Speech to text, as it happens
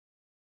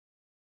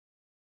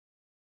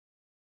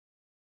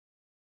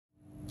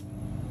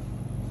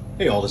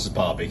Hey all, this is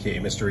Bob, aka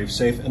Mr. Reef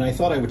Safe, and I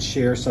thought I would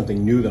share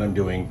something new that I'm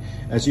doing.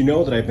 As you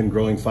know that I've been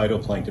growing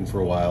phytoplankton for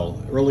a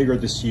while. Earlier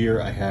this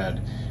year I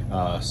had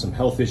some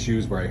health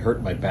issues where I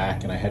hurt my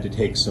back and I had to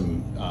take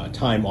some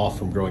time off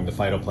from growing the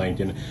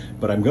phytoplankton,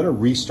 but I'm going to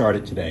restart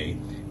it today.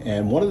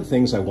 And one of the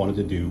things I wanted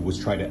to do was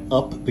try to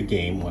up the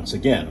game once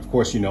again. Of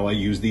course, you know I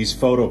use these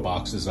photo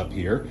boxes up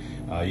here.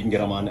 You can get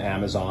them on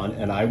Amazon,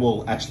 and I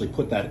will actually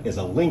put that as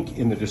a link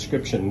in the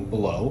description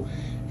below.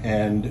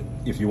 And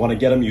if you want to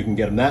get them, you can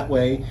get them that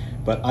way.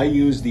 But I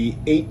use the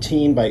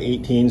 18 by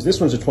 18s.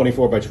 This one's a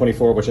 24 by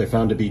 24, which I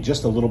found to be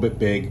just a little bit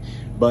big.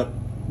 But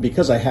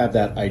because I have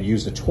that, I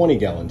used a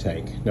 20-gallon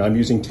tank. Now I'm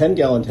using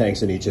 10-gallon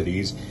tanks in each of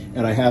these,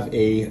 and I have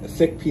a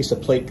thick piece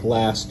of plate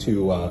glass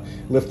to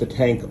lift the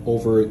tank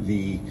over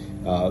the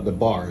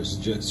bars,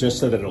 just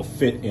so that it'll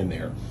fit in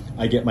there.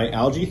 I get my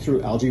algae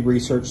through Algae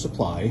Research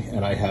Supply,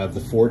 and I have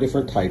the 4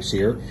 different types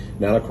here: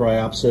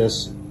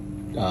 Nanocryopsis,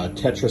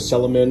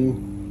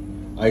 Tetracellumin,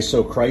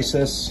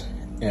 Isochrysis,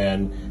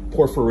 and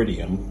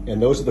Porphyridium,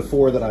 and those are the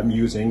 4 that I'm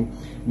using.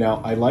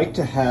 Now I like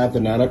to have the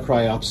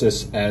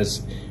Nanocryopsis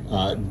as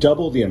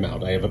double the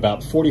amount. I have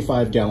about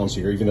 45 gallons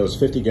here, even though it's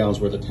 50 gallons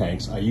worth of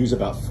tanks. I use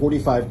about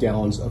 45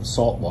 gallons of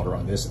salt water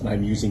on this, and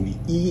I'm using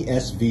the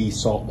ESV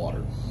salt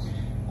water.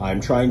 I'm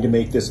trying to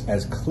make this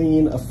as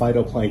clean a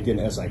phytoplankton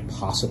as I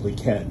possibly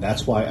can.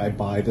 That's why I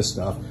buy the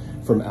stuff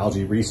from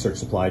Algae Research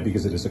Supply,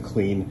 because it is a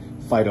clean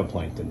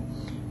phytoplankton.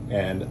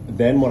 And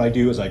then what I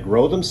do is I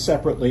grow them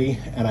separately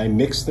and I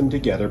mix them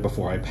together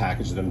before I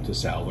package them to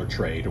sell or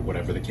trade or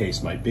whatever the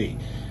case might be.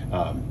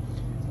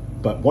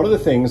 But one of the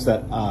things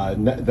that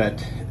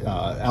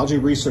Algae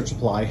Research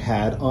Supply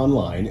had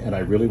online, and I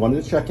really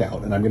wanted to check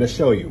out, and I'm going to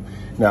show you.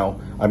 Now,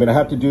 I'm going to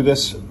have to do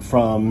this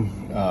from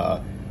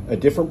a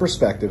different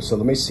perspective, so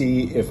let me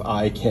see if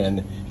I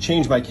can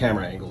change my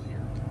camera angle here.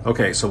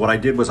 Okay, so what I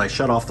did was I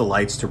shut off the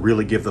lights to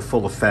really give the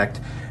full effect.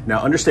 Now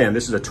understand,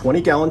 this is a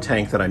 20-gallon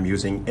tank that I'm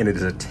using, and it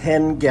is a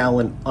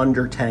 10-gallon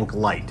under tank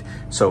light.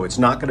 So it's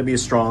not going to be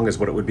as strong as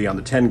what it would be on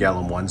the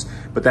 10-gallon ones,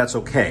 but that's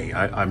okay.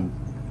 I'm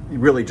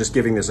really just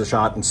giving this a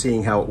shot and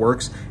seeing how it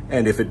works.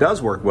 And if it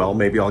does work well,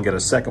 maybe I'll get a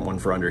second one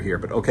for under here.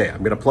 But okay, I'm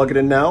going to plug it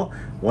in now,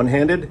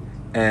 one-handed.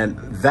 And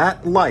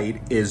that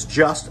light is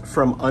just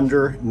from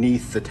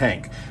underneath the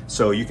tank.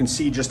 So you can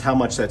see just how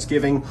much that's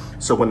giving.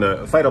 So when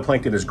the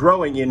phytoplankton is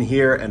growing in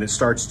here and it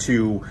starts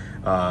to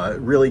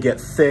really get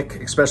thick,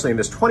 especially in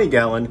this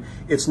 20-gallon,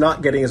 it's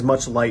not getting as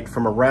much light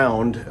from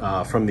around,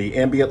 from the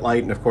ambient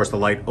light and of course the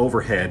light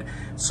overhead.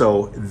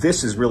 So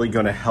this is really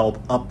going to help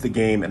up the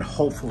game and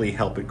hopefully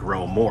help it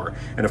grow more.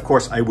 And of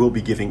course I will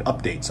be giving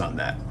updates on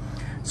that.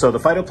 So the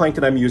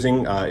phytoplankton I'm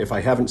using, if I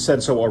haven't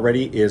said so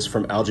already, is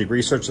from Algae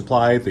Research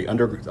Supply. The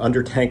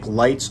under tank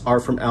lights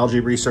are from Algae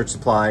Research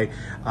Supply.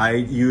 I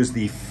use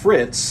the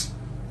Fritz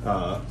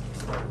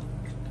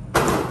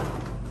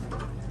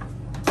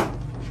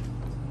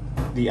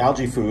the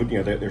algae food. You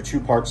know, they're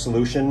 2-part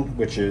solution,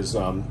 which is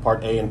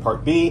part A and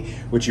part B,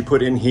 which you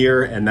put in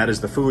here, and that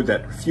is the food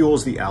that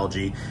fuels the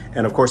algae.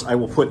 And of course I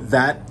will put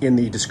that in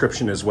the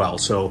description as well.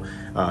 So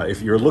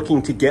if you're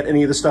looking to get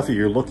any of the stuff, or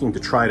you're looking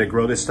to try to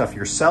grow this stuff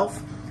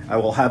yourself, I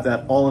will have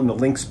that all in the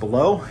links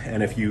below,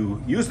 and if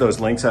you use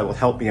those links, that will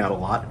help me out a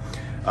lot.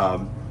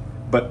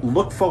 But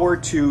look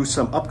forward to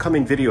some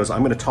upcoming videos.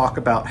 I'm going to talk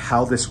about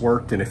how this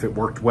worked and if it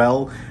worked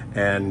well,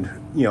 and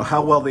you know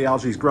how well the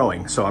algae is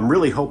growing. So I'm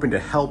really hoping to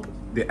help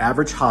the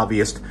average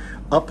hobbyist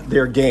up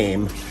their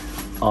game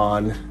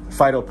on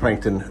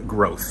phytoplankton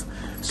growth.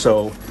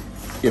 So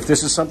if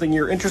this is something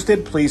you're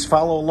interested, please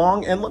follow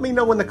along and let me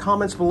know in the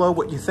comments below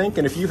what you think.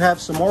 And if you have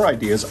some more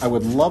ideas, I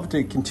would love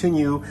to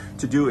continue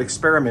to do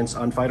experiments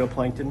on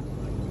phytoplankton.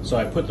 So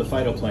I put the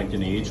phytoplankton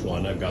in each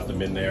one. I've got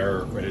them in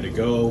there ready to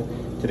go.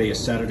 Today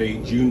is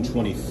Saturday, June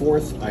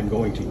 24th. I'm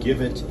going to give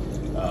it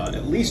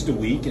at least a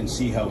week and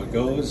see how it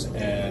goes.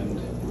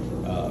 And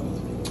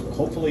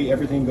hopefully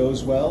everything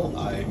goes well.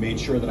 I made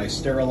sure that I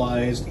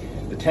sterilized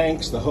the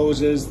tanks, the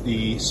hoses,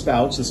 the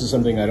spouts. This is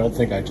something I don't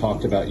think I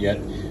talked about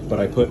yet, but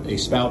I put a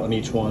spout on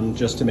each one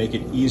just to make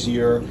it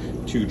easier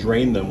to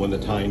drain them when the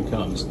time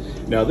comes.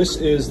 Now this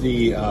is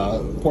the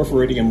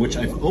Porphyridium, which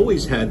I've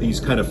always had these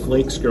kind of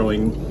flakes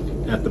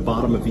growing at the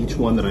bottom of each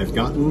one that I've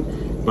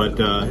gotten, but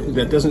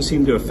that doesn't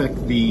seem to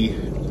affect the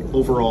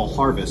overall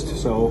harvest.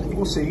 So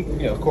we'll see.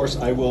 Yeah, of course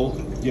I will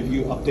give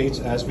you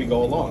updates as we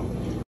go along.